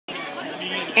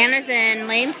Anna's in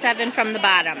lane 7 from the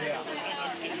bottom.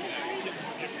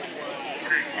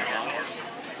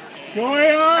 Go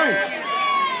on!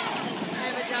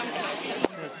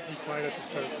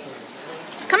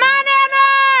 Come on, Anna!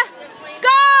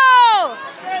 Go!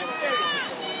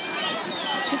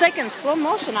 She's like in slow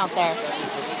motion out there.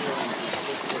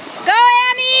 Go,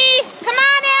 Annie! Come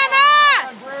on, Anna!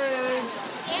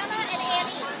 Anna and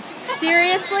Annie.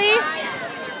 Seriously? 5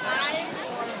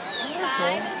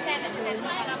 and 7.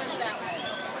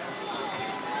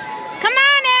 Come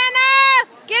on, Anna!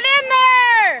 Get in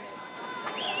there!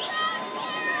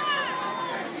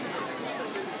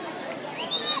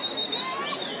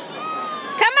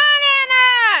 Come on,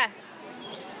 Anna!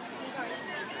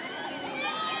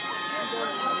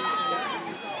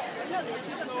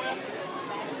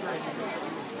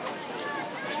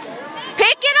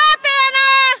 Pick it up, Anna!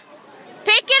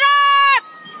 Pick it up!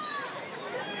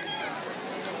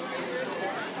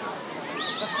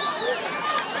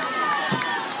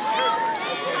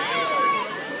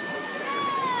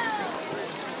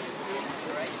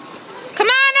 Come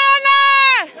on, Anna!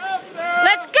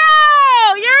 Let's go!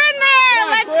 You're in there!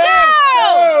 Let's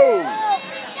go!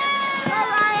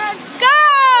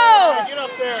 Go! Get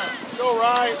up there. Go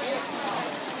right.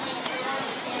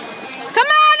 Come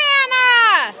on,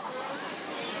 Anna!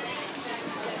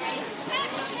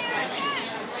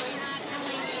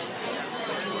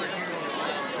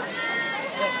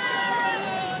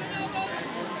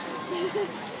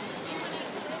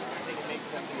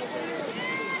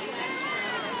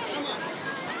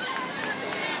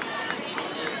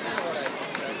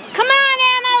 Come on,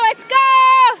 Anna, let's go!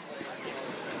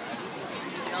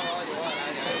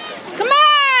 Come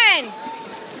on!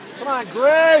 Come on,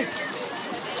 Grace.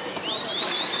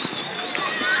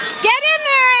 Get in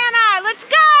there, Anna! Let's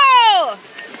go!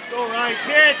 Go right,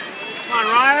 kid. Come on,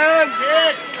 Ryan.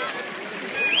 Kid.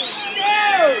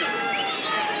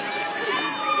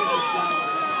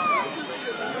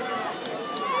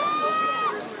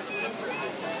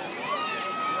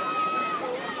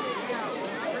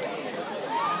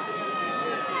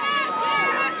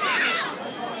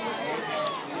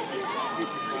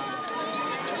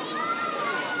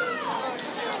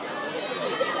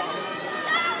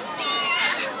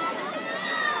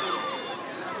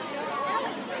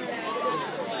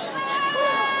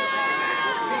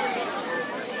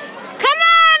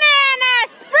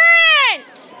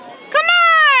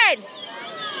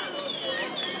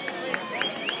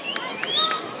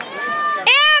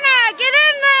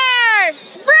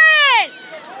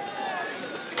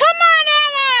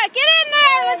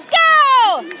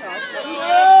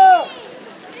 Go!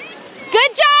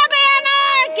 Good job, Anna!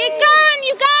 Get going,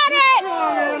 you got it!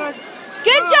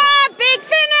 Good job, big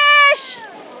finish!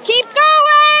 Keep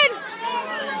going!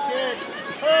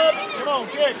 Come on,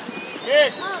 kid.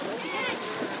 Kid.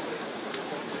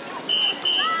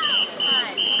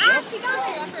 She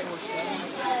got it.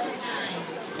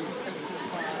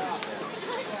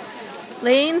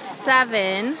 Lane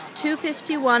 7,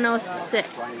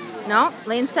 251.06. No,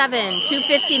 lane 7,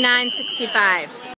 259.65.